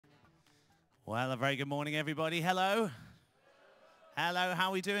Well, a very good morning, everybody. Hello. Hello, how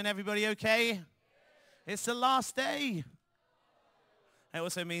are we doing, everybody? Okay? It's the last day. It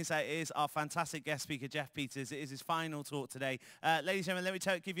also means that it is our fantastic guest speaker, Jeff Peters. It is his final talk today. Ladies and gentlemen, let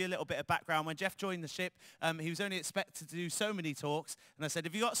me give you a little bit of background. When Jeff joined the ship, he was only expected to do so many talks. And I said,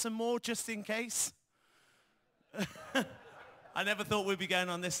 have you got some more just in case? I never thought we'd be going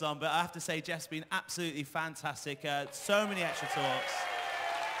on this long, but I have to say, Jeff's been absolutely fantastic. So many extra talks.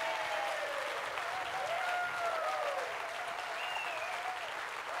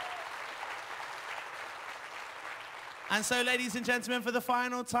 And so, ladies and gentlemen, for the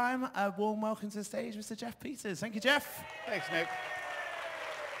final time, a warm welcome to the stage, Mr. Jeff Peters. Thank you, Jeff. Thanks, Nick.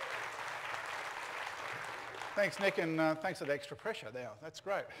 Thanks, Nick, and thanks for the extra pressure there. That's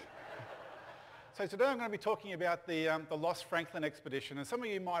great. So today I'm going to be talking about the Lost Franklin expedition. And some of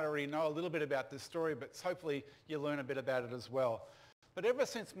you might already know a little bit about this story, but hopefully you'll learn a bit about it as well. But ever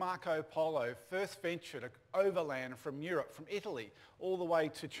since Marco Polo first ventured overland from Europe, from Italy, all the way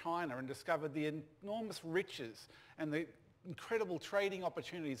to China and discovered the enormous riches and the incredible trading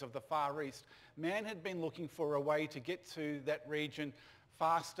opportunities of the Far East, man had been looking for a way to get to that region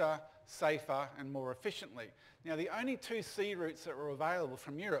faster, safer and more efficiently. Now the only two sea routes that were available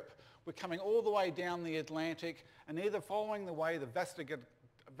from Europe were coming all the way down the Atlantic and either following the way the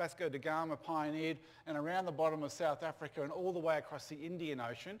Vasco da Gama pioneered and around the bottom of South Africa and all the way across the Indian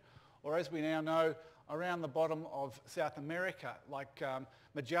Ocean, or as we now know, around the bottom of South America, like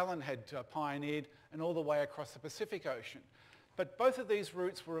Magellan had pioneered, and all the way across the Pacific Ocean. But both of these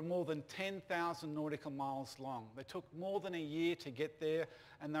routes were more than 10,000 nautical miles long. They took more than a year to get there,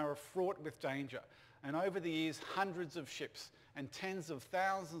 and they were fraught with danger. And over the years, hundreds of ships and tens of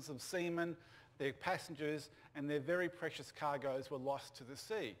thousands of seamen, their passengers and their very precious cargoes were lost to the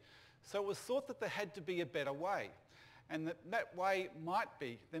sea. So it was thought that there had to be a better way, and that way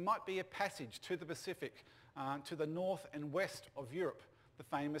there might be a passage to the Pacific, to the north and west of Europe, the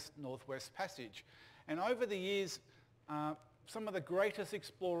famous Northwest Passage. And over the years, some of the greatest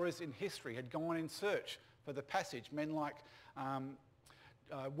explorers in history had gone in search for the passage. Men like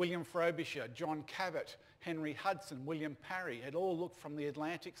William Frobisher, John Cabot, Henry Hudson, William Parry had all looked from the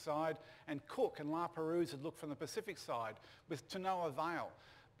Atlantic side, and Cook and La Perouse had looked from the Pacific side, to no avail.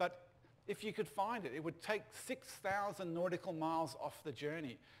 But if you could find it, it would take 6,000 nautical miles off the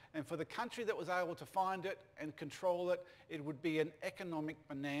journey. And for the country that was able to find it and control it, it would be an economic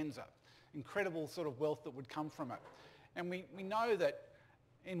bonanza. Incredible sort of wealth that would come from it. And we know that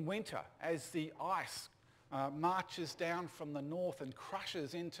in winter, as the ice marches down from the north and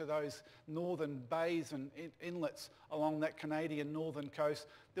crushes into those northern bays and inlets along that Canadian northern coast,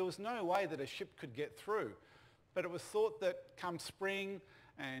 there was no way that a ship could get through. But it was thought that come spring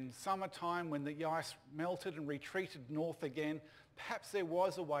and summertime, when the ice melted and retreated north again, perhaps there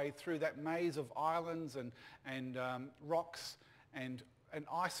was a way through that maze of islands and rocks and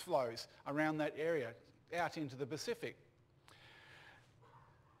ice flows around that area out into the Pacific.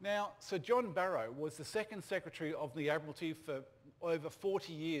 Now, Sir John Barrow was the second secretary of the Admiralty for over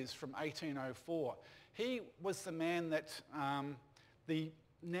 40 years, from 1804. He was the man that the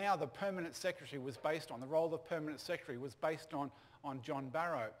permanent secretary was based on. The role of permanent secretary was based on John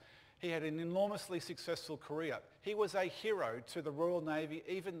Barrow. He had an enormously successful career. He was a hero to the Royal Navy,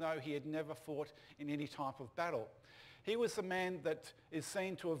 even though he had never fought in any type of battle. He was the man that is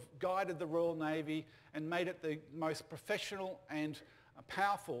seen to have guided the Royal Navy and made it the most professional and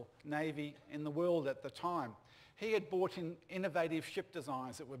powerful navy in the world at the time. He had brought in innovative ship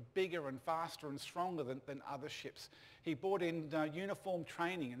designs that were bigger and faster and stronger than other ships. He brought in uniform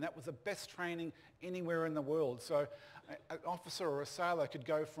training, and that was the best training anywhere in the world. So an officer or a sailor could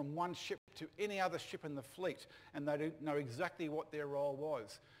go from one ship to any other ship in the fleet, and they'd know exactly what their role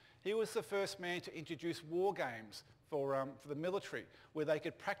was. He was the first man to introduce war games for the military, where they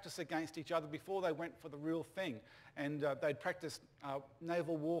could practice against each other before they went for the real thing. And they'd practice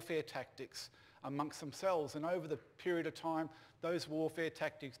naval warfare tactics amongst themselves. And over the period of time, those warfare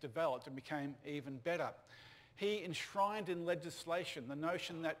tactics developed and became even better. He enshrined in legislation the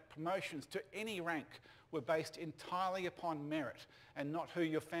notion that promotions to any rank were based entirely upon merit and not who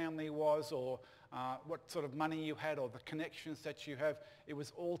your family was or what sort of money you had or the connections that you have. It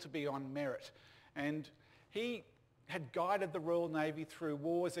was all to be on merit. And he had guided the Royal Navy through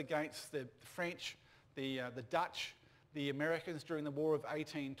wars against the French, the Dutch, the Americans during the War of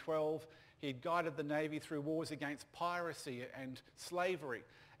 1812. He had guided the Navy through wars against piracy and slavery.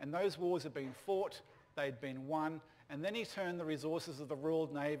 And those wars had been fought, they'd been won, and then he turned the resources of the Royal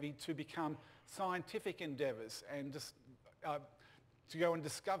Navy to become scientific endeavours and just to go and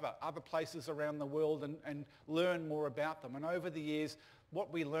discover other places around the world and learn more about them. And over the years,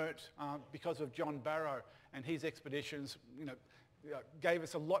 what we learnt because of John Barrow and his expeditions, gave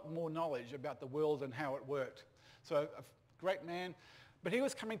us a lot more knowledge about the world and how it worked. So a great man, but he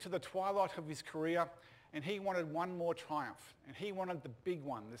was coming to the twilight of his career, and he wanted one more triumph, and he wanted the big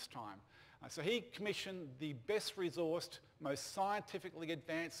one this time. So he commissioned the best resourced, most scientifically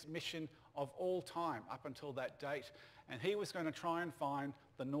advanced mission of all time up until that date, and he was going to try and find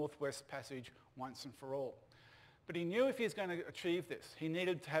the Northwest Passage once and for all. But he knew if he was going to achieve this, he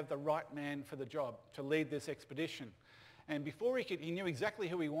needed to have the right man for the job to lead this expedition. And before he knew exactly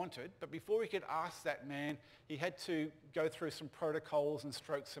who he wanted, but before he could ask that man, he had to go through some protocols and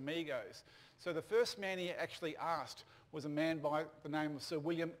stroke some egos. So the first man he actually asked was a man by the name of Sir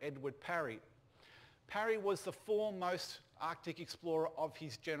William Edward Parry. Parry was the foremost Arctic explorer of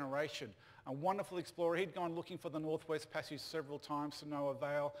his generation, a wonderful explorer. He'd gone looking for the Northwest Passage several times to no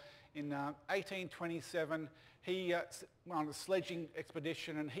avail. In 1827, he went on a sledging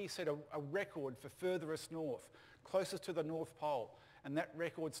expedition, and he set a record for furthest north, closest to the North Pole, and that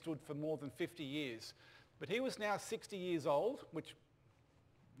record stood for more than 50 years. But he was now 60 years old, which,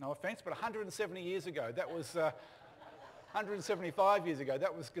 no offence, but 170 years ago, that was 175 years ago,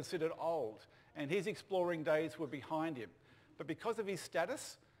 that was considered old, and his exploring days were behind him. But because of his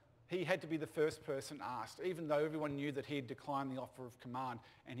status, he had to be the first person asked, even though everyone knew that he had declined the offer of command.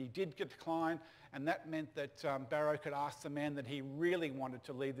 And he did decline, and that meant that Barrow could ask the man that he really wanted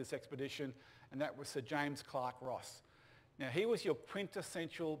to lead this expedition, and that was Sir James Clark Ross. Now, he was your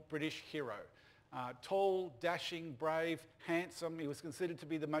quintessential British hero. Tall, dashing, brave, handsome. He was considered to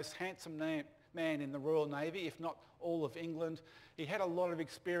be the most handsome man in the Royal Navy, if not all of England. He had a lot of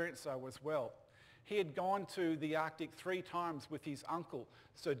experience, though, as well. He had gone to the Arctic 3 times with his uncle,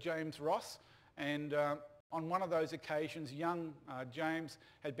 Sir James Ross, and on one of those occasions, young James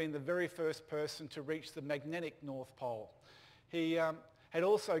had been the very first person to reach the magnetic North Pole. He had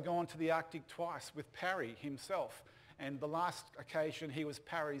also gone to the Arctic twice with Parry himself, and the last occasion he was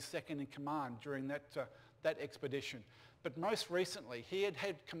Parry's second in command during that expedition. But most recently, he had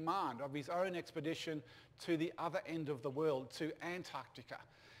had command of his own expedition to the other end of the world, to Antarctica.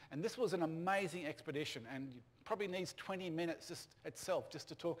 And this was an amazing expedition, and it probably needs 20 minutes just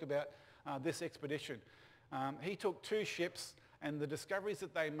to talk about this expedition. He took 2 ships, and the discoveries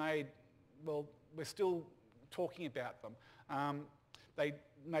that they made, well, we're still talking about them.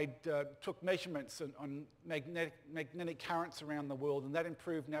 They took measurements on magnetic currents around the world, and that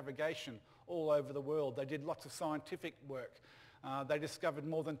improved navigation all over the world. They did lots of scientific work. They discovered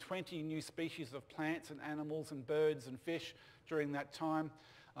more than 20 new species of plants and animals and birds and fish during that time.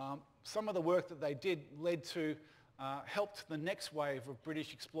 Some of the work that they did led to, helped the next wave of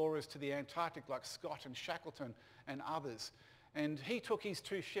British explorers to the Antarctic, like Scott and Shackleton and others. And he took his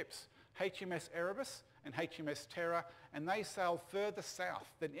 2 ships, HMS Erebus and HMS Terror, and they sailed further south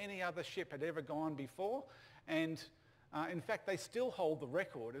than any other ship had ever gone before. And in fact, they still hold the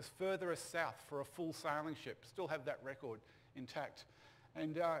record as furthest south for a full sailing ship, still have that record intact.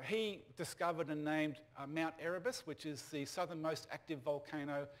 And he discovered and named Mount Erebus, which is the southernmost active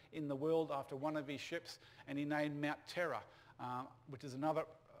volcano in the world, after one of his ships, and he named Mount Terror, which is another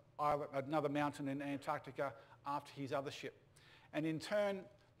mountain in Antarctica, after his other ship. And in turn,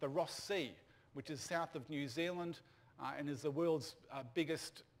 the Ross Sea, which is south of New Zealand and is the world's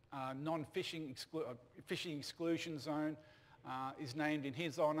biggest non-fishing fishing exclusion zone, is named in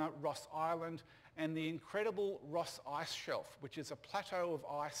his honour, Ross Island. And the incredible Ross Ice Shelf, which is a plateau of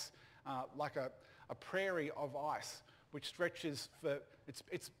ice, like a prairie of ice, which stretches for,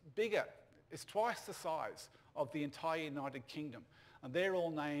 it's bigger, it's twice the size of the entire United Kingdom. And they're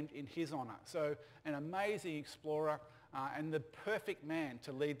all named in his honour. So an amazing explorer and the perfect man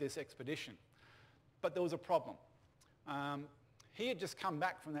to lead this expedition. But there was a problem. He had just come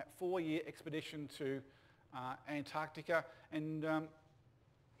back from that 4-year expedition to Antarctica, and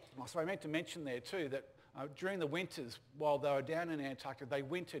so I meant to mention there too that during the winters, while they were down in Antarctica, they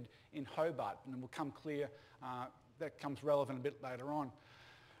wintered in Hobart, and it will come clear, that comes relevant a bit later on.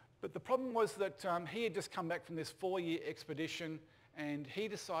 But the problem was that he had just come back from this 4-year expedition, and he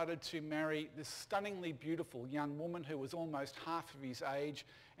decided to marry this stunningly beautiful young woman who was almost half of his age,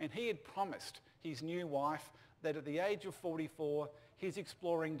 and he had promised his new wife that at the age of 44, his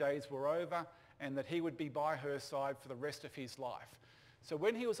exploring days were over, and that he would be by her side for the rest of his life. So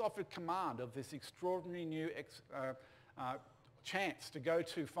when he was offered command of this extraordinary new chance to go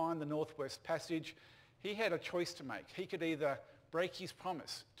to find the Northwest Passage, he had a choice to make. He could either break his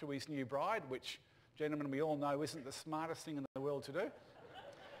promise to his new bride, which, gentlemen, we all know isn't the smartest thing in the world to do,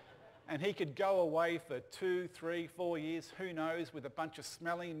 and he could go away for 2, 3, 4 years, who knows, with a bunch of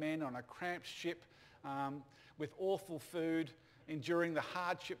smelly men on a cramped ship, with awful food, enduring the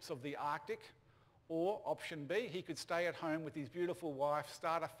hardships of the Arctic. Or option B, he could stay at home with his beautiful wife,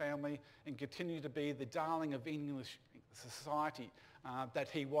 start a family, and continue to be the darling of English society that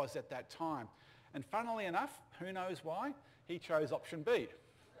he was at that time. And funnily enough, who knows why, he chose option B.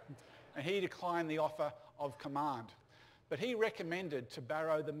 And he declined the offer of command. But he recommended to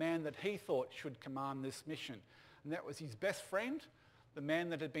Barrow the man that he thought should command this mission. And that was his best friend, the man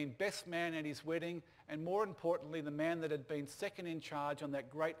that had been best man at his wedding, and more importantly, the man that had been second in charge on that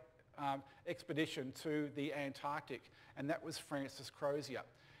great expedition to the Antarctic, and that was Francis Crozier.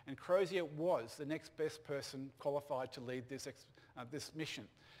 And Crozier was the next best person qualified to lead this mission.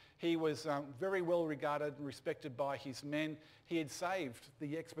 He was very well regarded and respected by his men. He had saved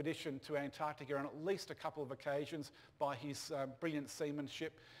the expedition to Antarctica on at least a couple of occasions by his brilliant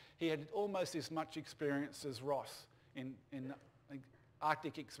seamanship. He had almost as much experience as Ross in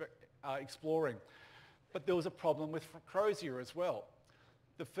Arctic exploring. But there was a problem with Crozier as well.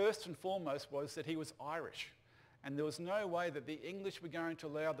 The first and foremost was that he was Irish, and there was no way that the English were going to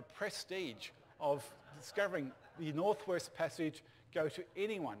allow the prestige of discovering the Northwest Passage go to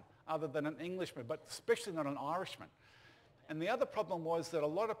anyone other than an Englishman, but especially not an Irishman. And the other problem was that a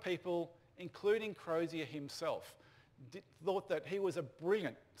lot of people, including Crozier himself, thought that he was a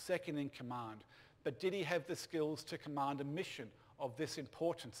brilliant second in command, but did he have the skills to command a mission of this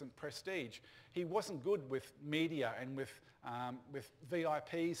importance and prestige? He wasn't good with media and with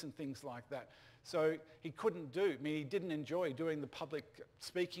VIPs and things like that. So he couldn't do, he didn't enjoy doing the public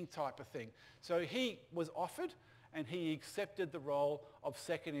speaking type of thing. So he was offered and he accepted the role of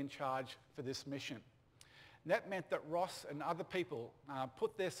second in charge for this mission. And that meant that Ross and other people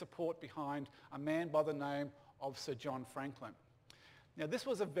put their support behind a man by the name of Sir John Franklin. Now this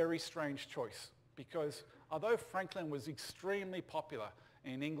was a very strange choice because although Franklin was extremely popular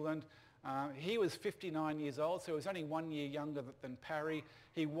in England, he was 59 years old, so he was only 1 year younger than Parry.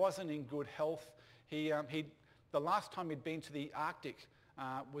 He wasn't in good health. The last time he'd been to the Arctic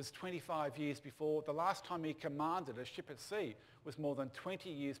was 25 years before. The last time he commanded a ship at sea was more than 20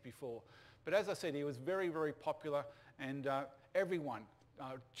 years before. But as I said, he was very, very popular, and everyone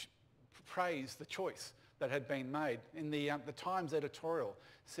praised the choice that had been made. In the Times editorial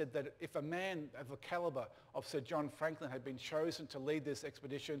said that if a man of the calibre of Sir John Franklin had been chosen to lead this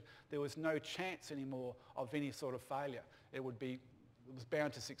expedition, there was no chance anymore of any sort of failure. It was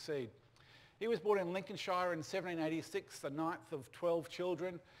bound to succeed. He was born in Lincolnshire in 1786, the ninth of 12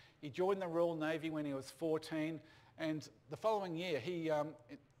 children. He joined the Royal Navy when he was 14, and the following year he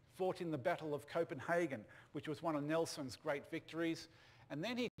fought in the Battle of Copenhagen, which was one of Nelson's great victories. And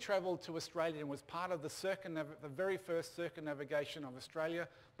then he travelled to Australia and was part of the very first circumnavigation of Australia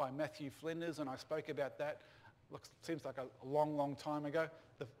by Matthew Flinders, and I spoke about that. Seems like a long, long time ago,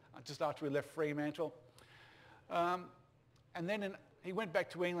 just after we left Fremantle. And then he went back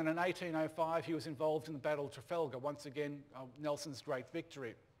to England in 1805. He was involved in the Battle of Trafalgar, once again Nelson's great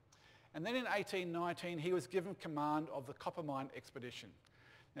victory. And then in 1819 he was given command of the Coppermine expedition.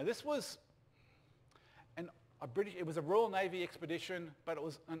 Now this was it was a Royal Navy expedition, but it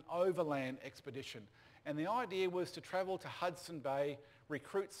was an overland expedition. And the idea was to travel to Hudson Bay,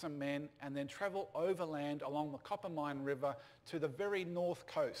 recruit some men, and then travel overland along the Coppermine River to the very north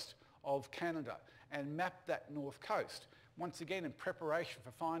coast of Canada and map that north coast, once again in preparation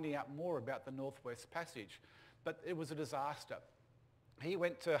for finding out more about the Northwest Passage. But it was a disaster. He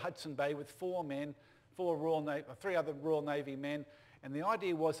went to Hudson Bay with three other Royal Navy men, and the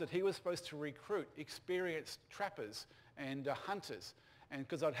idea was that he was supposed to recruit experienced trappers and hunters, and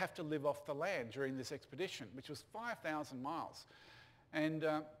because they'd have to live off the land during this expedition, which was 5,000 miles.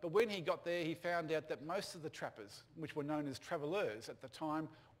 But when he got there, he found out that most of the trappers, which were known as travelleurs at the time,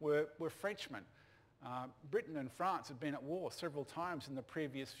 were Frenchmen. Britain and France had been at war several times in the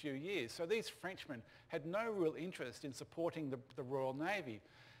previous few years, so these Frenchmen had no real interest in supporting the Royal Navy.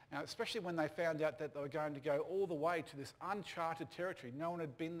 Now, especially when they found out that they were going to go all the way to this uncharted territory, no one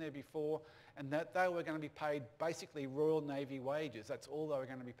had been there before, and that they were going to be paid basically Royal Navy wages. That's all they were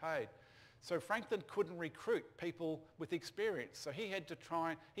going to be paid. So Franklin couldn't recruit people with experience, so he had to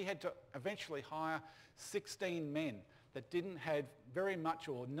eventually hire 16 men that didn't have very much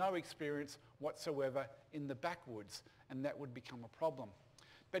or no experience whatsoever in the backwoods, and that would become a problem.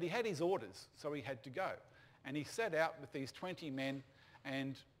 But he had his orders, so he had to go. And he set out with these 20 men,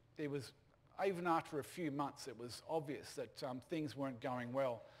 and it was, even after a few months, it was obvious that things weren't going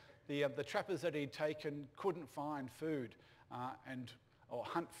well. The trappers that he'd taken couldn't find food or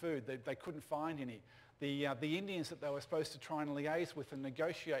hunt food. They couldn't find any. The Indians that they were supposed to try and liaise with and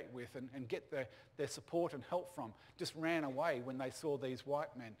negotiate with and get their support and help from just ran away when they saw these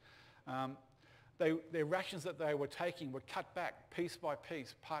white men. their rations that they were taking were cut back piece by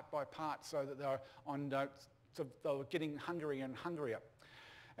piece, part by part, so that they were getting hungrier and hungrier.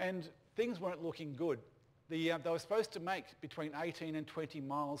 And things weren't looking good. They were supposed to make between 18 and 20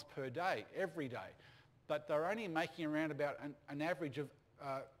 miles per day, every day, but they were only making around about an average of,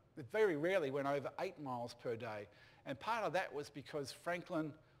 it very rarely went over 8 miles per day. And part of that was because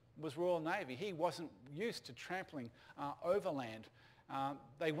Franklin was Royal Navy. He wasn't used to trampling overland.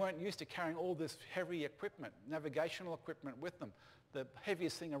 They weren't used to carrying all this heavy equipment, navigational equipment with them. The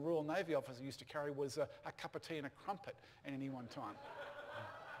heaviest thing a Royal Navy officer used to carry was a cup of tea and a crumpet at any one time.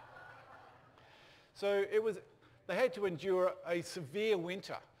 So they had to endure a severe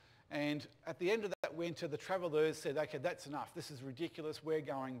winter. And at the end of that winter, the travellers said, okay, that's enough. This is ridiculous. We're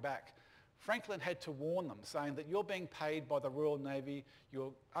going back. Franklin had to warn them, saying that you're being paid by the Royal Navy.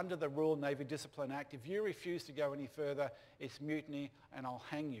 You're under the Royal Navy Discipline Act. If you refuse to go any further, it's mutiny and I'll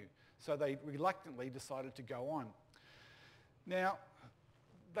hang you. So they reluctantly decided to go on. Now,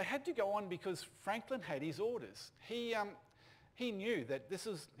 they had to go on because Franklin had his orders. He knew that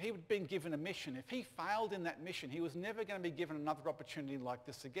he had been given a mission. If he failed in that mission, he was never going to be given another opportunity like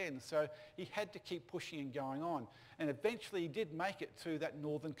this again. So he had to keep pushing and going on. And eventually he did make it to that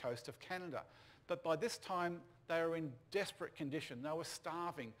northern coast of Canada. But by this time, they were in desperate condition. They were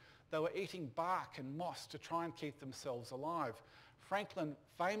starving. They were eating bark and moss to try and keep themselves alive. Franklin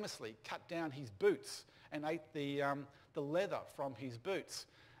famously cut down his boots and ate the leather from his boots.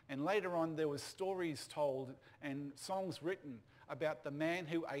 And later on, there was stories told and songs written about the man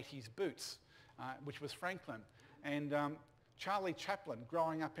who ate his boots, which was Franklin. And Charlie Chaplin,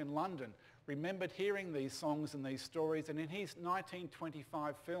 growing up in London, remembered hearing these songs and these stories. And in his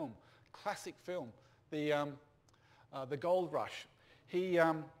 1925 film, classic film, The Gold Rush, he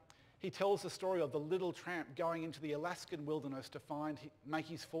tells the story of the little tramp going into the Alaskan wilderness to make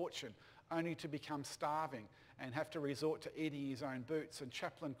his fortune, only to become starving and have to resort to eating his own boots. And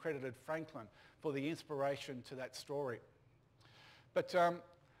Chaplin credited Franklin for the inspiration to that story. But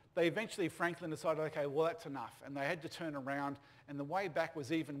Franklin decided, okay, well, that's enough. And they had to turn around, and the way back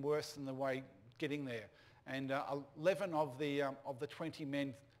was even worse than the way getting there. And 11 of the 20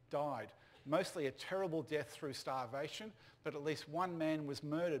 men died, mostly a terrible death through starvation, but at least one man was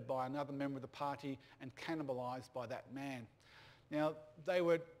murdered by another member of the party and cannibalized by that man. Now, they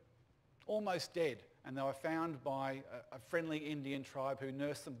were almost dead, and they were found by a friendly Indian tribe who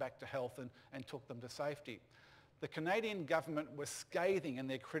nursed them back to health and took them to safety. The Canadian government was scathing in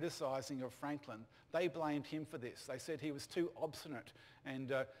their criticising of Franklin. They blamed him for this. They said he was too obstinate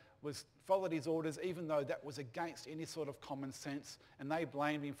and followed his orders even though that was against any sort of common sense, and they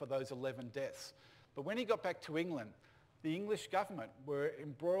blamed him for those 11 deaths. But when he got back to England, the English government were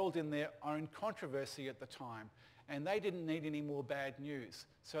embroiled in their own controversy at the time, and they didn't need any more bad news.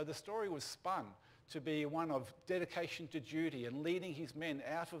 So the story was spun to be one of dedication to duty and leading his men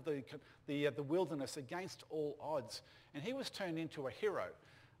out of the wilderness against all odds. And he was turned into a hero.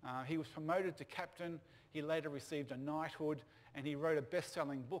 He was promoted to captain. He later received a knighthood, and he wrote a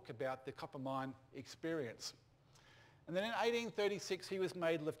best-selling book about the copper mine experience. And then in 1836, he was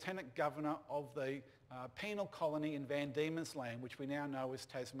made Lieutenant Governor of the penal colony in Van Diemen's Land, which we now know as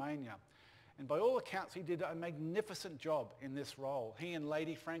Tasmania. And by all accounts, he did a magnificent job in this role. He and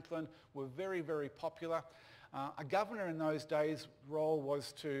Lady Franklin were very, very popular. A governor in those days' role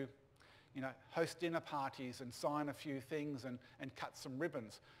was to, host dinner parties and sign a few things and cut some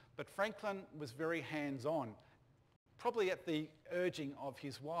ribbons. But Franklin was very hands-on, probably at the urging of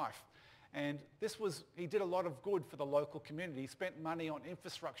his wife. And he did a lot of good for the local community. He spent money on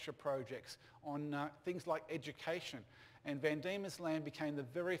infrastructure projects, on things like education. And Van Diemen's Land became the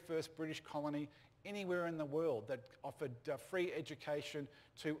very first British colony anywhere in the world that offered free education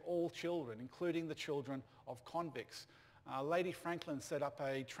to all children, including the children of convicts. Lady Franklin set up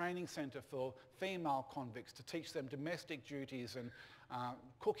a training centre for female convicts to teach them domestic duties and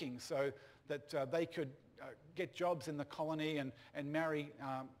cooking so that they could get jobs in the colony and marry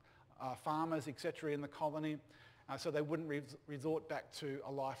farmers, etc. in the colony, so they wouldn't resort back to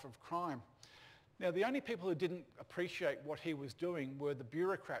a life of crime. Now, the only people who didn't appreciate what he was doing were the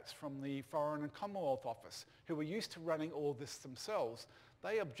bureaucrats from the Foreign and Commonwealth Office, who were used to running all this themselves.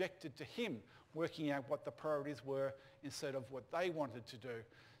 They objected to him working out what the priorities were instead of what they wanted to do.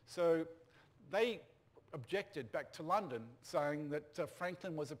 So they objected back to London, saying that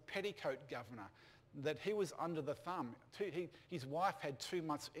Franklin was a petticoat governor, that he was under the thumb. His wife had too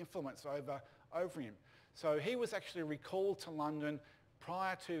much influence over him. So he was actually recalled to London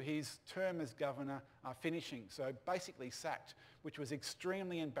prior to his term as governor finishing, so basically sacked, which was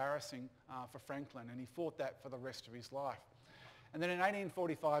extremely embarrassing for Franklin, and he fought that for the rest of his life. And then in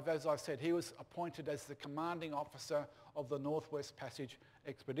 1845, as I said, he was appointed as the commanding officer of the Northwest Passage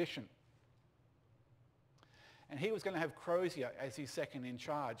expedition. And he was going to have Crozier as his second in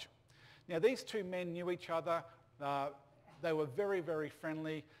charge. Now, these two men knew each other. They were very, very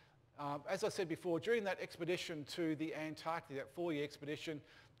friendly. As I said before, during that expedition to the Antarctic, that 4-year expedition,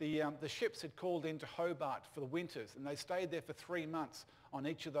 the ships had called into Hobart for the winters, and they stayed there for 3 months on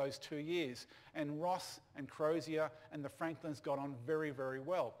each of those 2 years. And Ross and Crozier and the Franklins got on very, very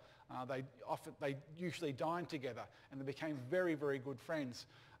well. They usually dined together, and they became very, very good friends.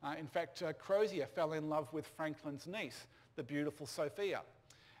 In fact, Crozier fell in love with Franklin's niece, the beautiful Sophia,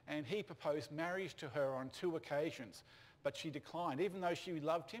 and he proposed marriage to her on 2 occasions, but she declined. Even though she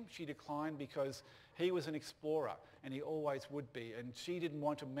loved him, she declined because he was an explorer, and he always would be, and she didn't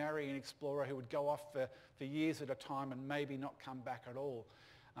want to marry an explorer who would go off for years at a time and maybe not come back at all.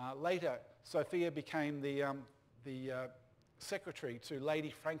 Later, Sophia became the secretary to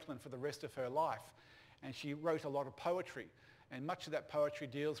Lady Franklin for the rest of her life, and she wrote a lot of poetry. And much of that poetry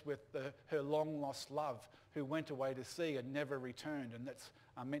deals with her long-lost love who went away to sea and never returned, and that's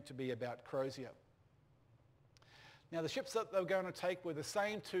meant to be about Crozier. Now, the ships that they were going to take were the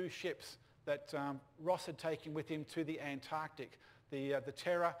same 2 ships that Ross had taken with him to the Antarctic, the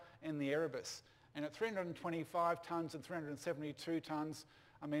Terror and the Erebus. And at 325 tonnes and 372 tonnes,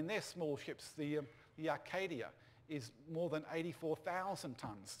 I mean, they're small ships. The Arcadia is more than 84,000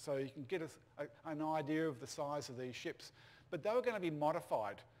 tonnes, so you can get an idea of the size of these ships. But they were going to be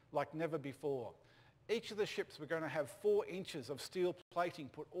modified like never before. Each of the ships were going to have 4 inches of steel plating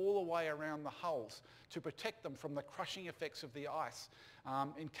put all the way around the hulls to protect them from the crushing effects of the ice.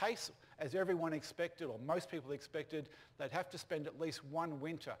 In case, as everyone expected, or most people expected, they'd have to spend at least 1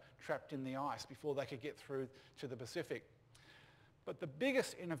 winter trapped in the ice before they could get through to the Pacific. But the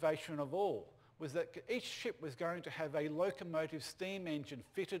biggest innovation of all was that each ship was going to have a locomotive steam engine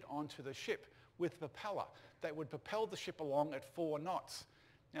fitted onto the ship with a propeller that would propel the ship along at 4 knots.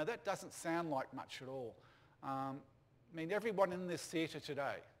 Now, that doesn't sound like much at all. I mean, everyone in this theatre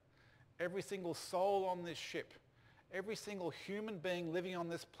today, every single soul on this ship, every single human being living on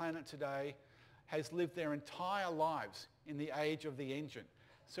this planet today has lived their entire lives in the age of the engine.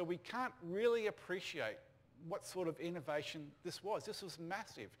 So we can't really appreciate what sort of innovation this was. This was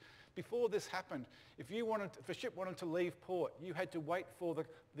massive. Before this happened, if a ship wanted to leave port, you had to wait for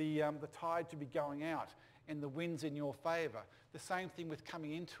the tide to be going out and the winds in your favour. The same thing with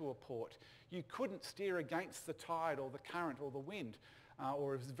coming into a port. You couldn't steer against the tide or the current or the wind,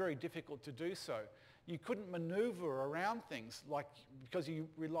 or it was very difficult to do so. You couldn't manoeuvre around things because you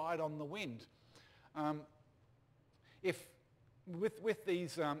relied on the wind. If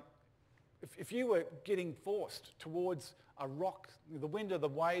you were getting forced towards a rock, the wind or the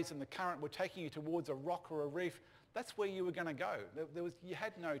waves and the current were taking you towards a rock or a reef, that's where you were going to go. You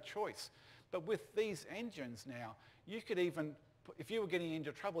had no choice. But with these engines now, you could even, if you were getting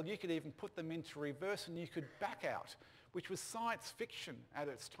into trouble, you could even put them into reverse and you could back out, which was science fiction at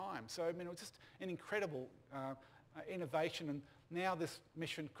its time. So, I mean, it was just an incredible innovation, and now this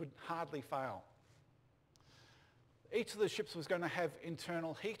mission could hardly fail. Each of the ships was going to have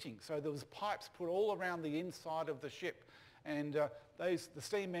internal heating, so there was pipes put all around the inside of the ship, and the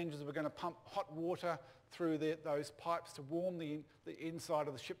steam engines were going to pump hot water through those pipes to warm the inside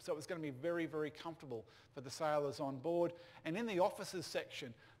of the ship, so it was going to be very, very comfortable for the sailors on board. And in the officers'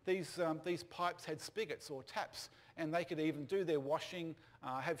 section, these pipes had spigots or taps, and they could even do their washing,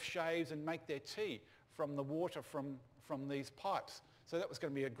 have shaves, and make their tea from the water from these pipes. So that was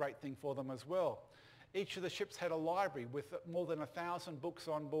going to be a great thing for them as well. Each of the ships had a library with more than 1,000 books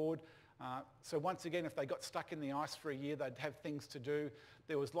on board. So once again, if they got stuck in the ice for a year, they'd have things to do.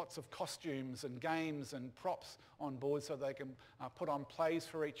 There was lots of costumes and games and props on board so they can put on plays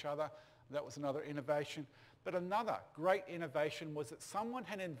for each other. That was another innovation. But another great innovation was that someone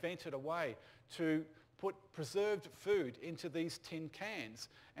had invented a way to put preserved food into these tin cans,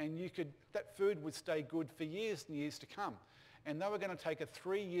 and that food would stay good for years and years to come. And they were going to take a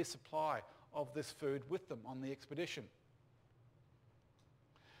 3-year supply of this food with them on the expedition.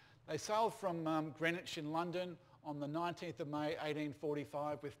 They sailed from Greenwich in London on the 19th of May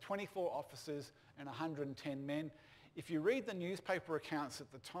 1845 with 24 officers and 110 men. If you read the newspaper accounts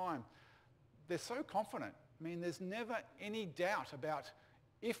at the time, they're so confident. I mean, there's never any doubt about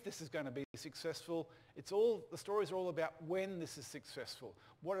if this is going to be successful. The stories are all about when this is successful,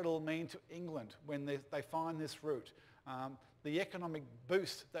 what it'll mean to England when they find this route, the economic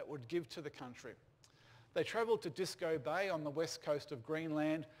boost that would give to the country. They travelled to Disco Bay on the west coast of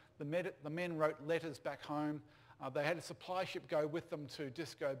Greenland. The men wrote letters back home. They had a supply ship go with them to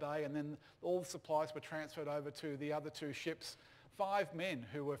Disco Bay, and then all the supplies were transferred over to the other 2 ships. 5 men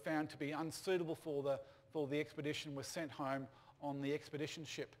who were found to be unsuitable for the expedition were sent home on the expedition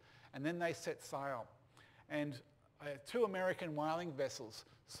ship, and then they set sail. And 2 American whaling vessels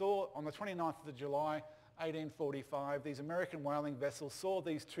saw, on the 29th of July 1845, these American whaling vessels saw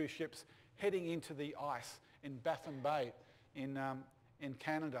these 2 ships heading into the ice in Baffin Bay in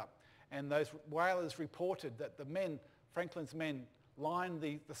Canada. And those whalers reported that the men, Franklin's men, lined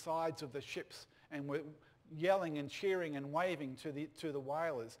the sides of the ships and were yelling and cheering and waving to the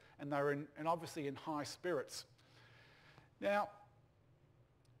whalers, and they were obviously in high spirits. Now,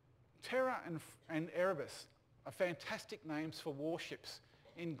 Terra and Erebus are fantastic names for warships.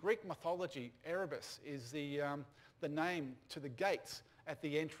 In Greek mythology, Erebus is the name to the gates at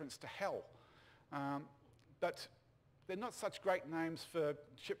the entrance to hell. But they're not such great names for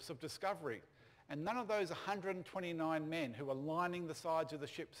ships of discovery. And none of those 129 men who were lining the sides of the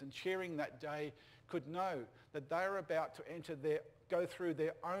ships and cheering that day could know that they were about to go through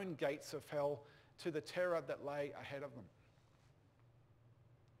their own gates of hell to the terror that lay ahead of them.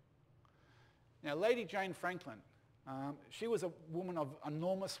 Now, Lady Jane Franklin, she was a woman of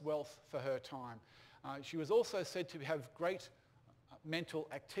enormous wealth for her time. She was also said to have great mental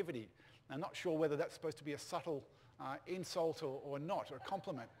activity. I'm not sure whether that's supposed to be a subtle insult or not, or a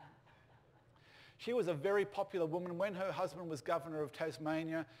compliment. She was a very popular woman. When her husband was governor of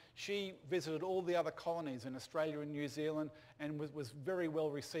Tasmania, she visited all the other colonies in Australia and New Zealand and was very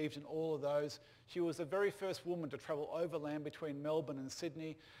well received in all of those. She was the very first woman to travel overland between Melbourne and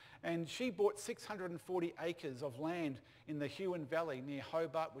Sydney. And she bought 640 acres of land in the Huon Valley near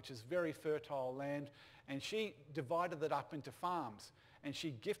Hobart, which is very fertile land. And she divided it up into farms. And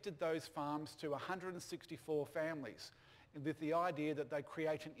she gifted those farms to 164 families, with the idea that they'd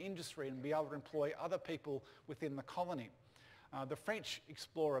create an industry and be able to employ other people within the colony. The French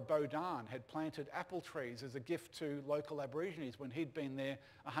explorer Baudin had planted apple trees as a gift to local Aborigines when he'd been there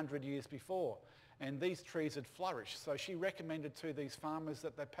 100 years before. And these trees had flourished. So she recommended to these farmers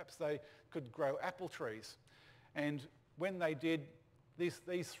that perhaps they could grow apple trees. And when they did,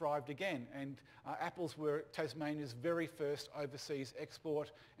 these thrived again. And apples were Tasmania's very first overseas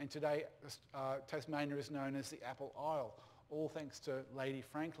export. And today, Tasmania is known as the Apple Isle, all thanks to Lady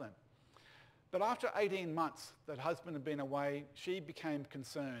Franklin. But after 18 months that husband had been away, she became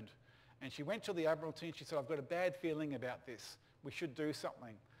concerned. And she went to the Admiralty and she said, "I've got a bad feeling about this. We should do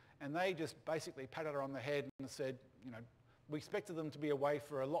something." And they just basically patted her on the head and said, you know, we expected them to be away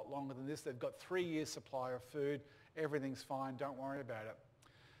for a lot longer than this. They've got 3 years' supply of food. Everything's fine. Don't worry about it.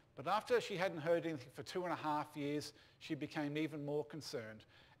 But after she hadn't heard anything for 2.5 years, she became even more concerned.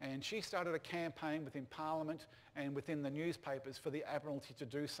 And she started a campaign within Parliament and within the newspapers for the Admiralty to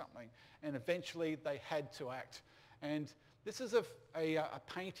do something. And eventually they had to act. And this is a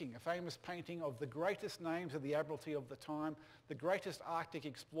painting, a famous painting of the greatest names of the Admiralty of the time, the greatest Arctic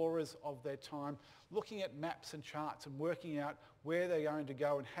explorers of their time, looking at maps and charts and working out where they're going to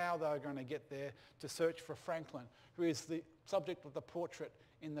go and how they're going to get there to search for Franklin, who is the subject of the portrait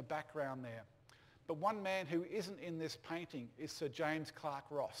in the background there. But one man who isn't in this painting is Sir James Clark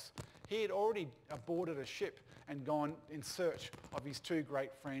Ross. He had already boarded a ship and gone in search of his 2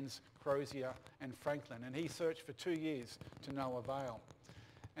 great friends, Crozier and Franklin, and he searched for 2 years to no avail.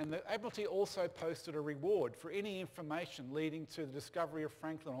 And the Admiralty also posted a reward for any information leading to the discovery of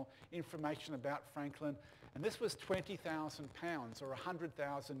Franklin or information about Franklin, and this was £20,000 or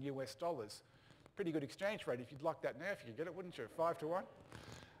 100,000 US dollars. Pretty good exchange rate if you'd like that now, if you could get it, wouldn't you? 5 to 1.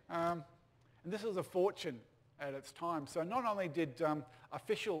 And this was a fortune at its time. So not only did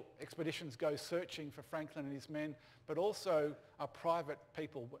official expeditions go searching for Franklin and his men, but also private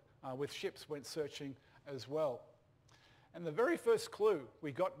people with ships went searching as well. And the very first clue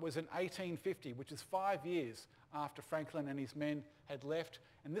we got was in 1850, which is 5 years after Franklin and his men had left.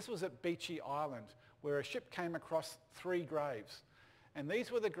 And this was at Beechey Island, where a ship came across 3 graves. And these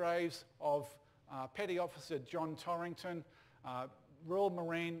were the graves of Petty Officer John Torrington, Royal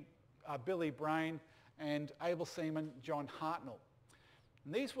Marine Billy Brain, and able seaman John Hartnell.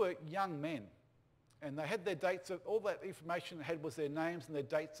 And these were young men, and they had their dates of, all that information they had was their names and their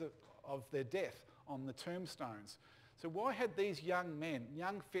dates of their death on the tombstones. So why had these young men,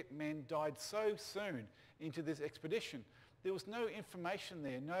 young fit men, died so soon into this expedition? There was no information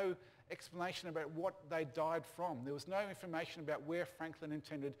there, no explanation about what they died from. There was no information about where Franklin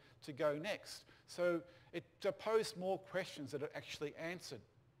intended to go next. So it posed more questions that are actually answered.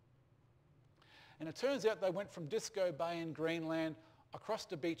 And it turns out they went from Disco Bay in Greenland across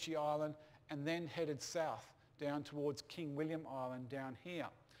to Beechey Island and then headed south down towards King William Island down here.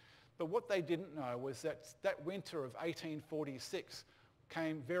 But what they didn't know was that winter of 1846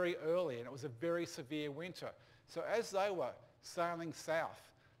 came very early, and it was a very severe winter. So as they were sailing south.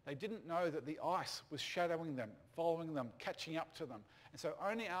 They didn't know that the ice was shadowing them, following them, catching up to them. And so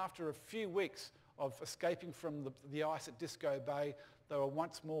only after a few weeks of escaping from the ice at Disco Bay, they were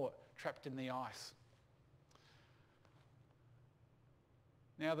once more trapped in the ice.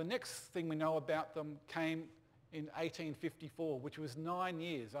 Now, the next thing we know about them came in 1854, which was 9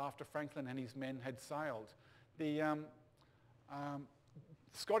 years after Franklin and his men had sailed. The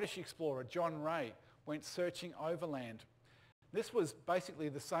Scottish explorer John Ray went searching overland. This was basically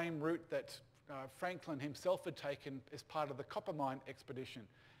the same route that Franklin himself had taken as part of the Coppermine expedition.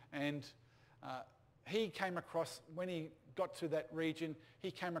 And he came across, when he got to that region, he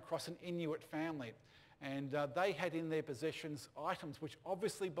came across an Inuit family. And they had in their possessions items which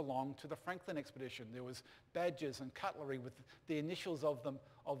obviously belonged to the Franklin expedition. There was badges and cutlery with the initials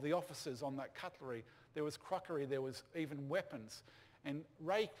of the officers on that cutlery. There was crockery, there was even weapons. And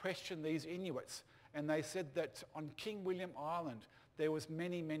Ray questioned these Inuits, and they said that on King William Island there was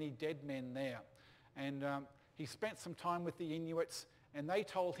many, many dead men there. And he spent some time with the Inuits, and they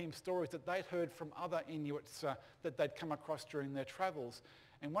told him stories that they'd heard from other Inuits that they'd come across during their travels.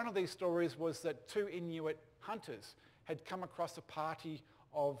 And one of these stories was that 2 Inuit hunters had come across a party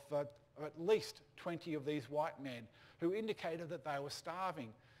of at least 20 of these white men who indicated that they were starving.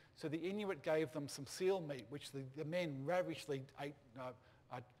 So the Inuit gave them some seal meat, which the men ravishly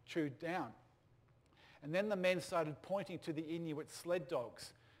chewed down. And then the men started pointing to the Inuit sled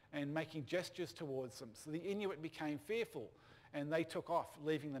dogs and making gestures towards them. So the Inuit became fearful, and they took off,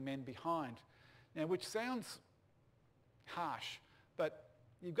 leaving the men behind. Now, which sounds harsh, but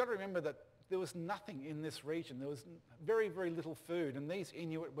you've got to remember that there was nothing in this region. There was very, very little food, and these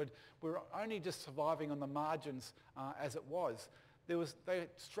Inuit were only just surviving on the margins as it was. They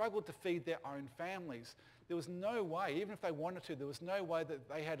struggled to feed their own families. There was no way, even if they wanted to, there was no way that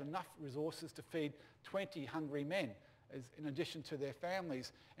they had enough resources to feed 20 hungry men in addition to their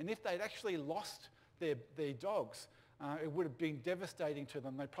families. And if they'd actually lost their dogs, it would have been devastating to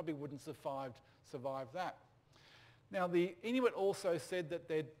them. They probably wouldn't survive that. Now, the Inuit also said that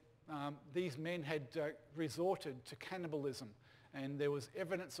these men had resorted to cannibalism, and there was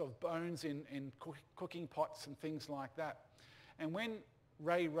evidence of bones in cooking pots and things like that. And when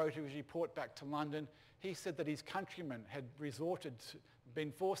Ray wrote his report back to London, he said that his countrymen had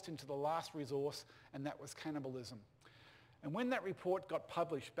been forced into the last resource, and that was cannibalism. And when that report got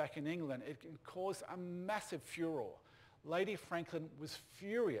published back in England, it caused a massive furore. Lady Franklin was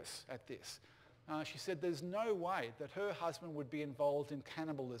furious at this. She said there's no way that her husband would be involved in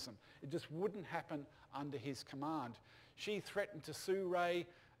cannibalism. It just wouldn't happen under his command. She threatened to sue Ray.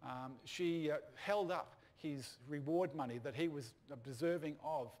 She held up his reward money that he was deserving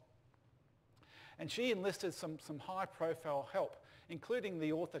of. And she enlisted some high-profile help, including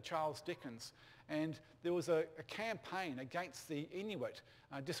the author Charles Dickens. And there was a campaign against the Inuit,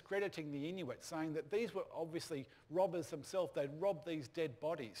 discrediting the Inuit, saying that these were obviously robbers themselves. They'd robbed these dead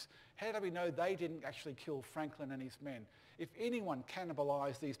bodies. How do we know they didn't actually kill Franklin and his men? If anyone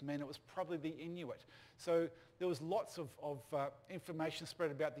cannibalised these men, it was probably the Inuit. So there was lots of information spread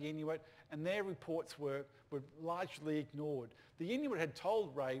about the Inuit, and their reports were largely ignored. The Inuit had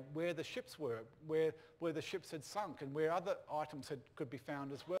told Ray where the ships were, where the ships had sunk, and where other items could be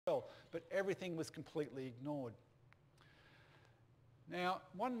found as well, but everything was completely ignored. Now,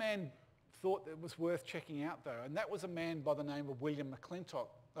 one man thought that it was worth checking out, though, and that was a man by the name of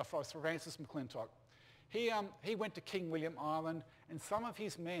Francis McClintock. He went to King William Island, and some of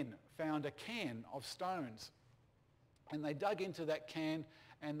his men found a can of stones. And they dug into that can,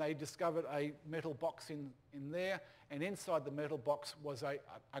 and they discovered a metal box in there, and inside the metal box was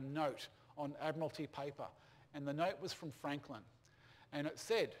a note on Admiralty paper. And the note was from Franklin. And it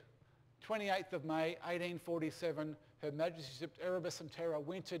said, 28th of May, 1847, Her Majesty's ship Erebus and Terror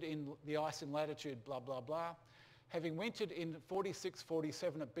wintered in the ice in latitude blah, blah, blah, having wintered in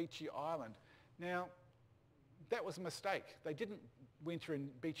 46-47 at Beechey Island. Now, that was a mistake. They didn't winter in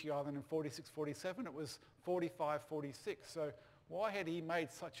Beechey Island in 46-47, it was 45-46. So why had he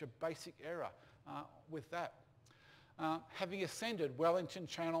made such a basic error with that? Having ascended Wellington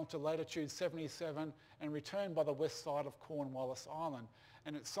Channel to latitude 77 and returned by the west side of Cornwallis Island.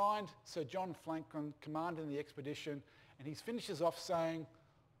 And it's signed Sir John Franklin, commanding the expedition, and he finishes off saying,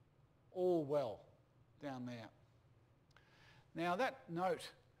 all well down there. Now that note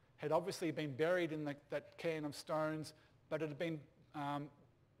had obviously been buried in that can of stones, but it had been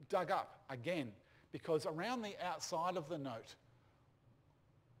dug up again, because around the outside of the note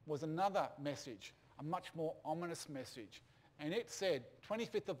was another message, a much more ominous message. And it said,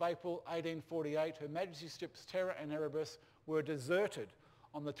 25th of April 1848, Her Majesty's ships Terror and Erebus were deserted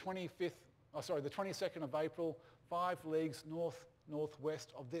on the 22nd of April 5 leagues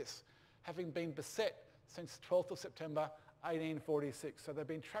north-northwest of this, having been beset since 12th of September 1846. So they've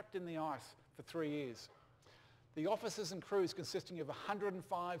been trapped in the ice for 3 years. The officers and crews, consisting of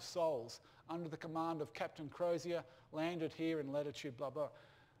 105 souls under the command of Captain Crozier, landed here in latitude blah blah.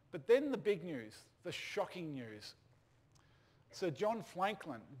 But then the big news, the shocking news. Sir John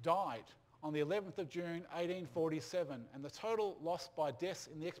Franklin died on the 11th of June 1847, and the total loss by deaths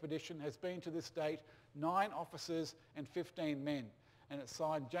in the expedition has been to this date 9 officers and 15 men, and it's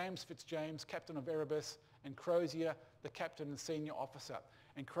signed James Fitzjames, Captain of Erebus, and Crozier, the captain and senior officer.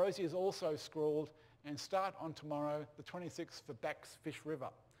 And Crozier is also scrawled, and start on tomorrow, the 26th, for Back's Fish River.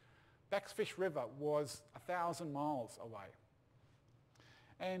 Back's Fish River was 1,000 miles away.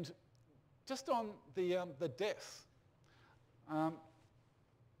 And just on the deaths, 9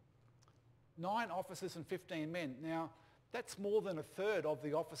 officers and 15 men. Now, that's more than a third of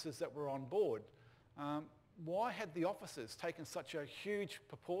the officers that were on board. Why had the officers taken such a huge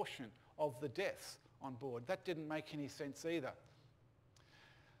proportion of the deaths on board? That didn't make any sense either.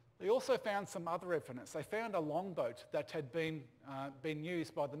 They also found some other evidence. They found a longboat that had been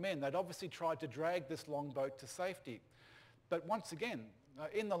used by the men. They'd obviously tried to drag this longboat to safety. But once again,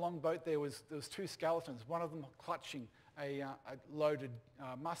 in the longboat there was 2 skeletons, one of them clutching a loaded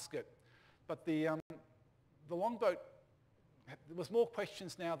musket. But the longboat, there was more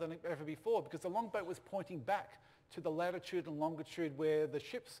questions now than ever before, because the longboat was pointing back to the latitude and longitude where the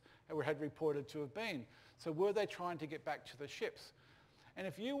ships had reported to have been. So were they trying to get back to the ships? And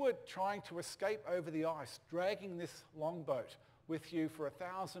if you were trying to escape over the ice, dragging this longboat with you for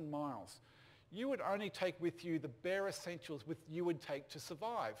 1,000 miles, you would only take with you the bare essentials you would take to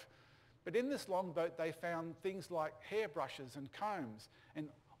survive. But in this longboat they found things like hairbrushes and combs and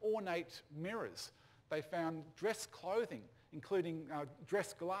ornate mirrors. They found dress clothing, including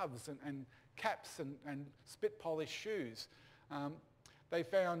dress gloves and caps and spit-polished shoes. They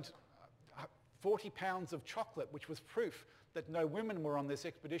found 40 pounds of chocolate, which was proof that no women were on this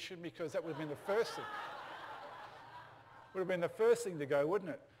expedition, because that would have been the first thing. Would have been the first thing to go,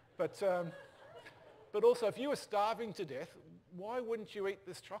 wouldn't it? But also, if you were starving to death, why wouldn't you eat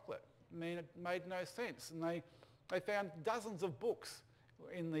this chocolate? I mean, it made no sense. And they found dozens of books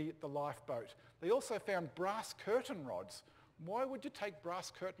in the lifeboat. They also found brass curtain rods. Why would you take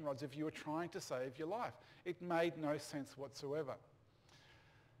brass curtain rods if you were trying to save your life? It made no sense whatsoever.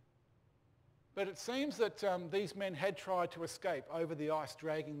 But it seems that these men had tried to escape over the ice,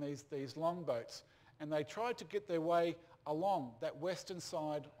 dragging these longboats, and they tried to get their way along that western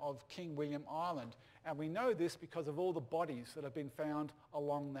side of King William Island. And we know this because of all the bodies that have been found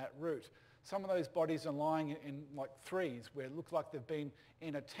along that route. Some of those bodies are lying in like threes, where it looks like they've been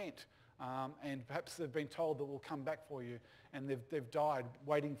in a tent, and perhaps they've been told that we'll come back for you, and they've died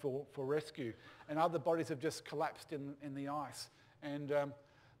waiting for rescue. And other bodies have just collapsed in the ice. And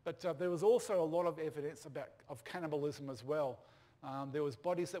But there was also a lot of evidence of cannibalism as well. There was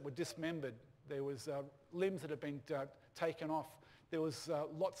bodies that were dismembered. There was limbs that had been taken off. There was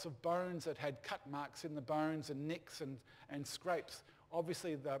lots of bones that had cut marks in the bones and nicks and scrapes.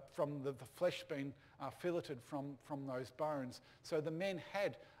 Obviously from the flesh being filleted from those bones. So the men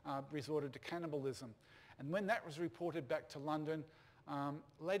had resorted to cannibalism. And when that was reported back to London,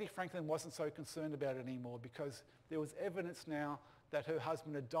 Lady Franklin wasn't so concerned about it anymore, because there was evidence now that her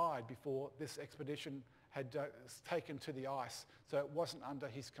husband had died before this expedition had taken to the ice. So it wasn't under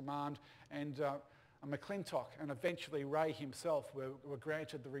his command. And McClintock and eventually Ray himself were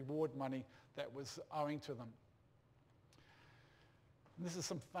granted the reward money that was owing to them. And this is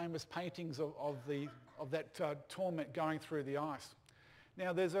some famous paintings of that torment going through the ice.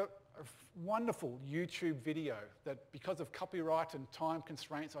 Now there's a wonderful YouTube video that, because of copyright and time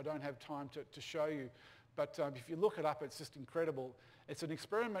constraints, I don't have time to show you. But if you look it up, it's just incredible. It's an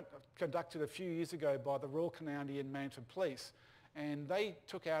experiment conducted a few years ago by the Royal Canadian Mounted Police, and they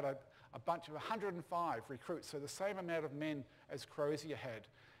took out a bunch of 105 recruits, so the same amount of men as Crozier had.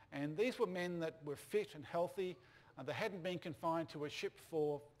 And these were men that were fit and healthy. They hadn't been confined to a ship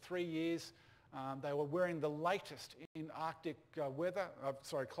for 3 years. They were wearing the latest in Arctic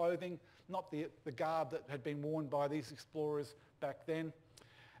clothing, not the garb that had been worn by these explorers back then.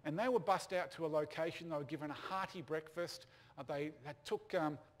 And they were bussed out to a location. They were given a hearty breakfast. They took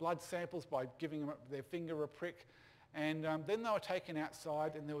blood samples by giving them their finger a prick. And then they were taken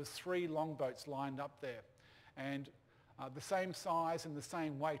outside, and there was 3 longboats lined up there. And the same size and the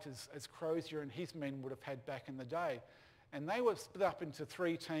same weight as Crozier and his men would have had back in the day. And they were split up into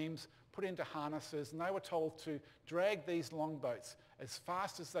 3 teams, put into harnesses, and they were told to drag these longboats as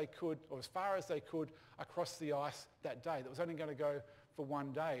fast as they could, or as far as they could, across the ice that day. That was only going to go for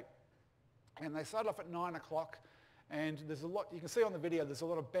 1 day. And they started off at 9 o'clock, And there's a lot, you can see on the video, there's a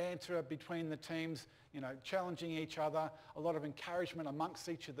lot of banter between the teams, challenging each other, a lot of encouragement amongst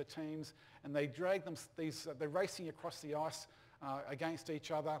each of the teams, and they drag them, they're racing across the ice against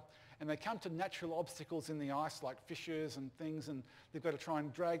each other, and they come to natural obstacles in the ice like fissures and things, and they've got to try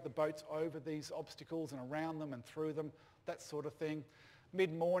and drag the boats over these obstacles and around them and through them, that sort of thing.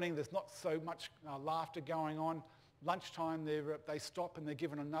 Mid-morning, there's not so much laughter going on. Lunchtime, they stop and they're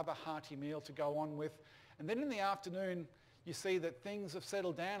given another hearty meal to go on with. And then in the afternoon, you see that things have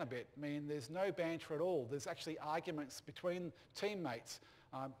settled down a bit. I mean, there's no banter at all. There's actually arguments between teammates,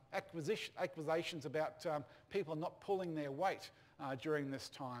 accusations about people not pulling their weight during this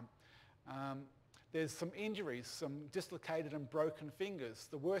time. There's some injuries, some dislocated and broken fingers.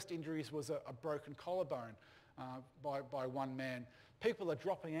 The worst injuries was a broken collarbone by one man. People are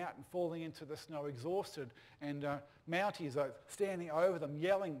dropping out and falling into the snow exhausted, and Mounties are standing over them,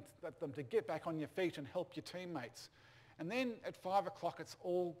 yelling at them to get back on your feet and help your teammates. And then at 5 o'clock, it's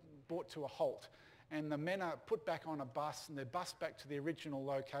all brought to a halt, and the men are put back on a bus, and they're bussed back to the original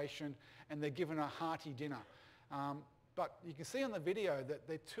location, and they're given a hearty dinner. But you can see on the video that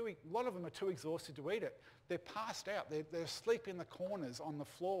a lot of them are too exhausted to eat it. They're passed out. They're asleep in the corners on the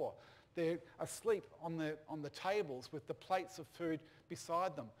floor. They're asleep on the tables with the plates of food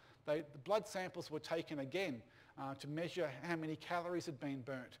beside them. The blood samples were taken again to measure how many calories had been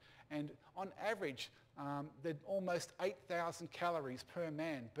burnt. And on average, there'd almost 8,000 calories per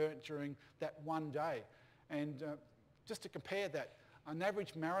man burnt during that one day. And just to compare that, an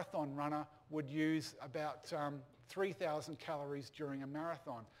average marathon runner would use about 3,000 calories during a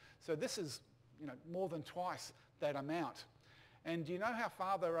marathon. So this is more than twice that amount. And do you know how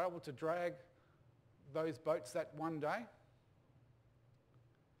far they were able to drag those boats that one day?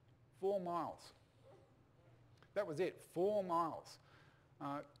 4 miles. That was it, 4 miles.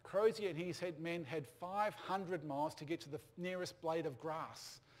 Crozier and his men had 500 miles to get to the nearest blade of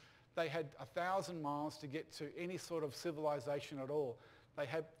grass. They had 1,000 miles to get to any sort of civilization at all. They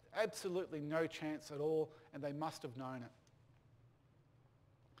had absolutely no chance at all, and they must have known it.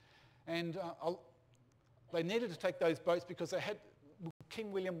 And they needed to take those boats because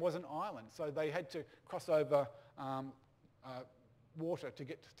King William was an island, so they had to cross over water to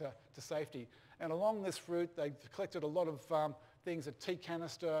get to safety. And along this route, they collected a lot of things, a tea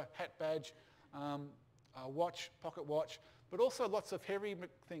canister, hat badge, a watch, pocket watch, but also lots of heavy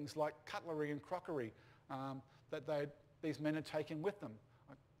things like cutlery and crockery that these men had taken with them.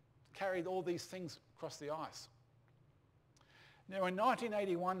 Carried all these things across the ice. Now in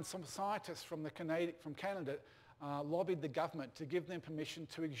 1981, some scientists from Canada lobbied the government to give them permission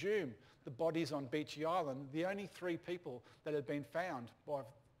to exhume the bodies on Beechey Island, the only 3 people that had been found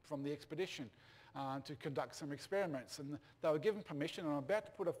from the expedition, to conduct some experiments. And they were given permission, and I'm about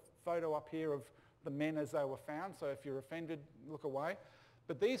to put a photo up here of the men as they were found, so if you're offended, look away.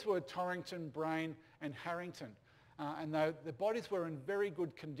 But these were Torrington, Brain and Harrington, and the bodies were in very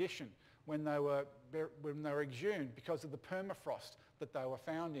good condition when they were exhumed because of the permafrost that they were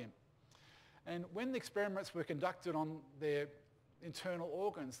found in. And when the experiments were conducted on their internal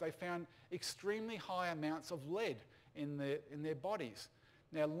organs, they found extremely high amounts of lead in their bodies.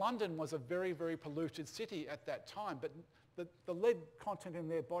 Now, London was a very, very polluted city at that time, but the lead content in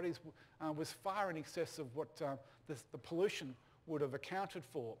their bodies was far in excess of what the pollution would have accounted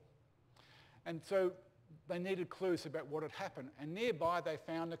for. And so they needed clues about what had happened, and nearby they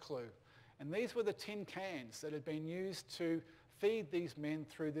found a clue. And these were the tin cans that had been used to feed these men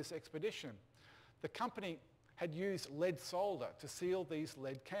through this expedition. The company had used lead solder to seal these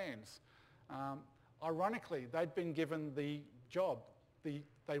lead cans. Ironically, they'd been given the job.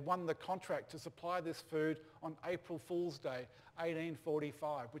 They won the contract to supply this food on April Fool's Day,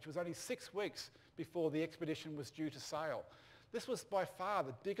 1845, which was only 6 weeks before the expedition was due to sail. This was by far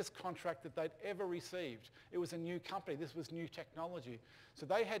the biggest contract that they'd ever received. It was a new company. This was new technology. So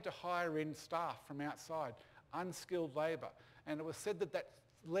they had to hire in staff from outside, unskilled labour. And it was said that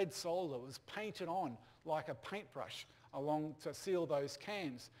lead solder was painted on like a paintbrush along to seal those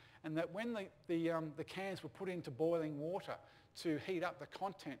cans. And that when the cans were put into boiling water to heat up the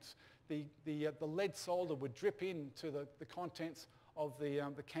contents, the lead solder would drip into the contents of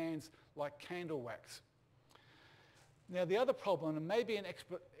the cans like candle wax. Now the other problem, and maybe an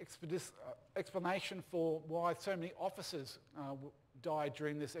explanation for why so many officers died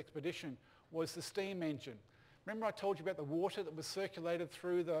during this expedition, was the steam engine. Remember I told you about the water that was circulated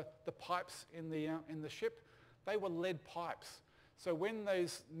through the pipes in the ship? They were lead pipes. So when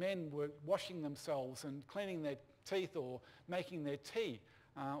those men were washing themselves and cleaning their teeth or making their tea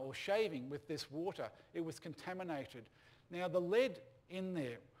or shaving with this water, it was contaminated. Now the lead in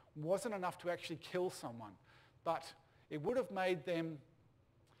there wasn't enough to actually kill someone, but it would have made them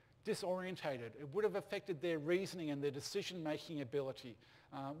disorientated. It would have affected their reasoning and their decision-making ability.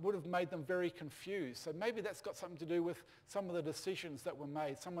 Would have made them very confused. So maybe that's got something to do with some of the decisions that were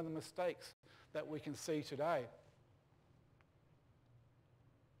made, some of the mistakes that we can see today.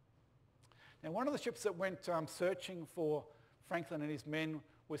 Now, one of the ships that went searching for Franklin and his men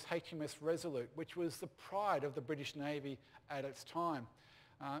was HMS Resolute, which was the pride of the British Navy at its time.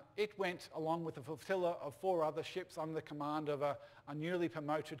 It went along with a flotilla of 4 other ships under the command of a newly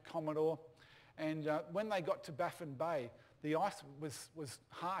promoted Commodore. And when they got to Baffin Bay, the ice was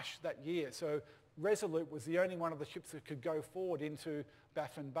harsh that year. So Resolute was the only one of the ships that could go forward into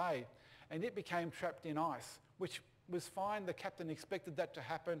Baffin Bay. And it became trapped in ice, which was fine. The captain expected that to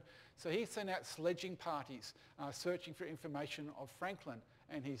happen. So he sent out sledging parties searching for information of Franklin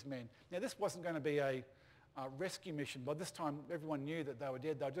and his men. Now, this wasn't going to be a rescue mission. By this time, everyone knew that they were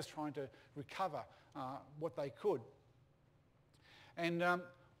dead. They were just trying to recover what they could. And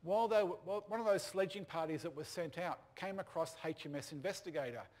one of those sledging parties that was sent out came across HMS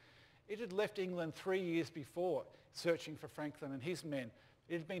Investigator. It had left England 3 years before searching for Franklin and his men.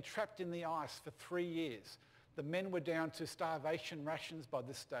 It had been trapped in the ice for 3 years. The men were down to starvation rations by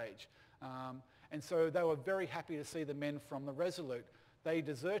this stage. And so they were very happy to see the men from the Resolute. They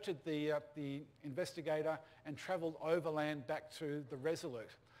deserted the Investigator and travelled overland back to the Resolute.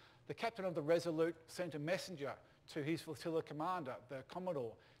 The captain of the Resolute sent a messenger to his flotilla commander, the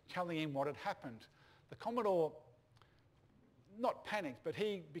Commodore, telling him what had happened. The Commodore, not panicked, but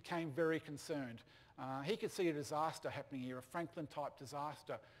he became very concerned. He could see a disaster happening here, a Franklin-type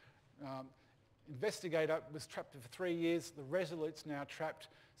disaster. Investigator was trapped for 3 years. The Resolute's now trapped,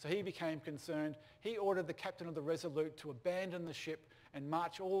 so he became concerned. He ordered the captain of the Resolute to abandon the ship and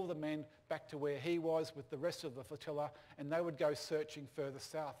march all the men back to where he was with the rest of the flotilla, and they would go searching further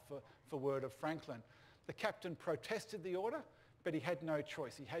south for word of Franklin. The captain protested the order, but he had no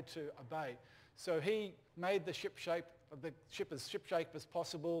choice. He had to obey. So he made the ship as shipshape as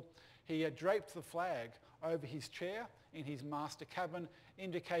possible. He draped the flag over his chair in his master cabin,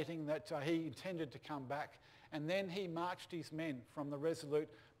 indicating that he intended to come back. And then he marched his men from the Resolute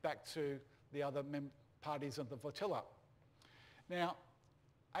back to the other parties of the flotilla. Now,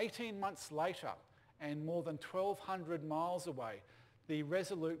 18 months later, and more than 1,200 miles away, the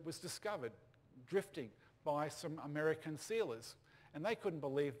Resolute was discovered drifting by some American sealers, and they couldn't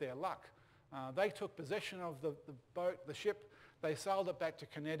believe their luck. They took possession of the boat, the ship. They sailed it back to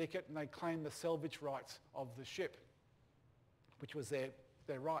Connecticut, and they claimed the salvage rights of the ship, which was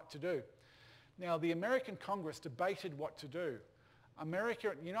their right to do. Now, the American Congress debated what to do.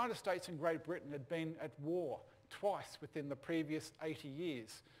 The United States and Great Britain had been at war twice within the previous 80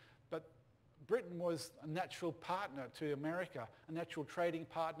 years, but Britain was a natural partner to America, a natural trading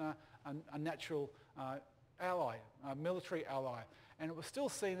partner, a natural ally, a military ally, and it was still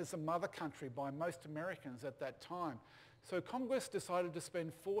seen as a mother country by most Americans at that time. So Congress decided to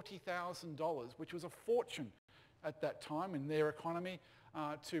spend $40,000, which was a fortune at that time in their economy,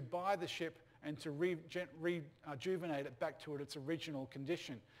 to buy the ship and to rejuvenate it back to its original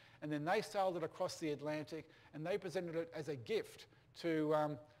condition. And then they sailed it across the Atlantic, and they presented it as a gift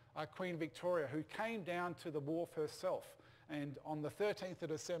to Queen Victoria, who came down to the wharf herself, and on the 13th of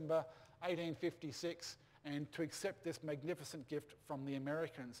December 1856, and to accept this magnificent gift from the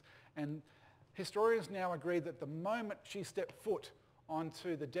Americans. And historians now agree that the moment she stepped foot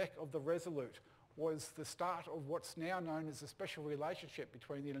onto the deck of the Resolute was the start of what's now known as a special relationship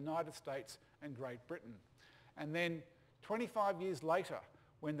between the United States and Great Britain. And then 25 years later,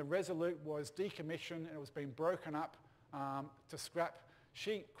 when the Resolute was decommissioned and it was being broken up to scrap,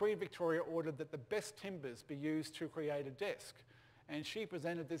 Queen Victoria ordered that the best timbers be used to create a desk. And she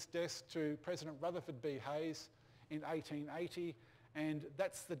presented this desk to President Rutherford B. Hayes in 1880, and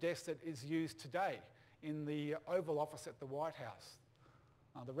that's the desk that is used today in the Oval Office at the White House.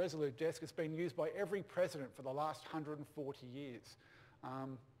 The Resolute desk has been used by every president for the last 140 years.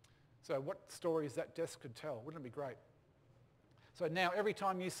 So what stories that desk could tell? Wouldn't it be great? So now every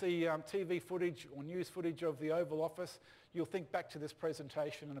time you see TV footage or news footage of the Oval Office, you'll think back to this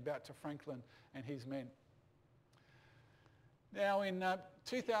presentation and about to Franklin and his men. Now in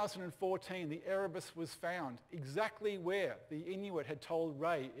 2014, the Erebus was found exactly where the Inuit had told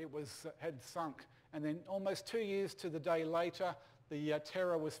Ray it had sunk. And then almost 2 years to the day later, the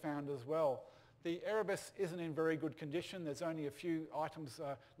Terror was found as well. The Erebus isn't in very good condition. There's only a few items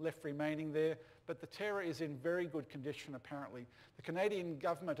left remaining there, but the Terror is in very good condition apparently. The Canadian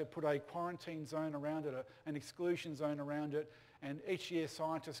government had put a quarantine zone around it, an exclusion zone around it, and each year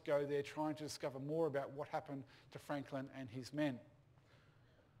scientists go there trying to discover more about what happened to Franklin and his men.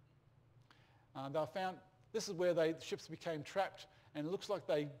 They found This is where the ships became trapped, and it looks like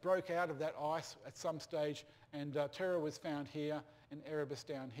they broke out of that ice at some stage, and Terror was found here and Erebus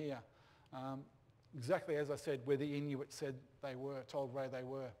down here. Exactly as I said, where the Inuit said they were, told Ray they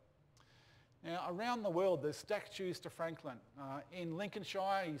were. Now, around the world, there's statues to Franklin. In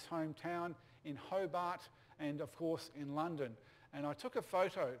Lincolnshire, his hometown, in Hobart, and of course in London. And I took a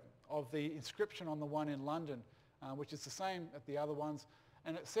photo of the inscription on the one in London, which is the same at the other ones.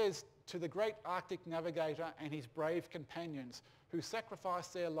 And it says, "To the great Arctic navigator and his brave companions who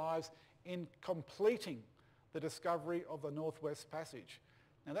sacrificed their lives in completing the discovery of the Northwest Passage."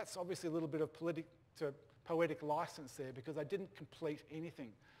 Now that's obviously a little bit of poetic license there, because they didn't complete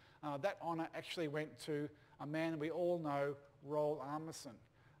anything. That honour actually went to a man we all know, Roald Amundsen.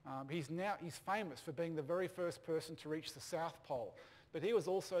 He's famous for being the very first person to reach the South Pole, but he was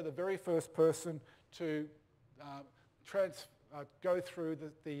also the very first person to go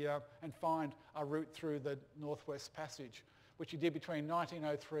through and find a route through the Northwest Passage, which he did between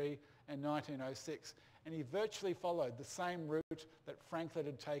 1903 and 1906. And he virtually followed the same route that Franklin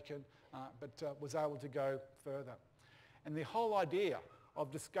had taken, but was able to go further. And the whole idea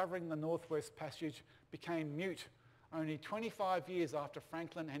of discovering the Northwest Passage became moot only 25 years after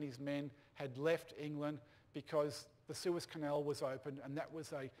Franklin and his men had left England, because the Suez Canal was opened, and that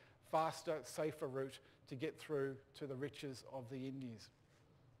was a faster, safer route to get through to the riches of the Indies.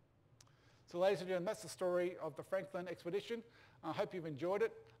 So ladies and gentlemen, that's the story of the Franklin expedition. I hope you've enjoyed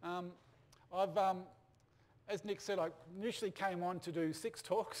it. As Nick said, I initially came on to do 6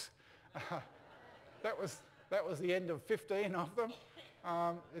 talks. That was the end of 15 of them.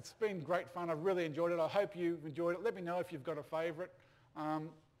 It's been great fun. I've really enjoyed it. I hope you've enjoyed it. Let me know if you've got a favourite.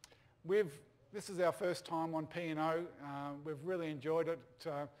 This is our first time on P&O. We've really enjoyed it.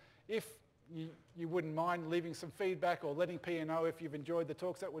 If you wouldn't mind leaving some feedback or letting P&O know if you've enjoyed the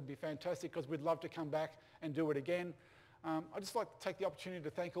talks, that would be fantastic, because we'd love to come back and do it again. I'd just like to take the opportunity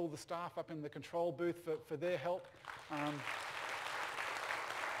to thank all the staff up in the control booth for their help.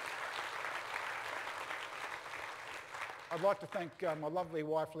 I'd like to thank my lovely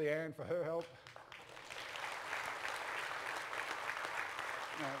wife Leanne for her help.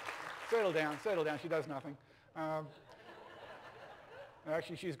 Settle down, she does nothing.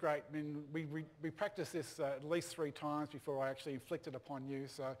 Actually, she's great. I mean, we practice this at least 3 times before I actually inflict it upon you,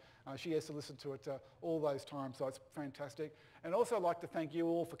 so she has to listen to it all those times, so it's fantastic. And also I'd like to thank you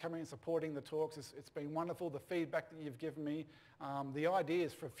all for coming and supporting the talks. It's been wonderful, the feedback that you've given me, the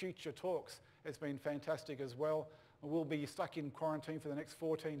ideas for future talks has been fantastic as well. We'll be stuck in quarantine for the next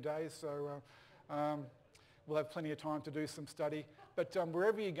 14 days, so we'll have plenty of time to do some study. But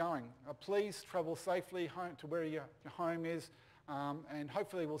wherever you're going, please travel safely home to where your home is, and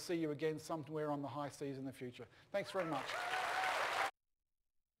hopefully we'll see you again somewhere on the high seas in the future. Thanks very much.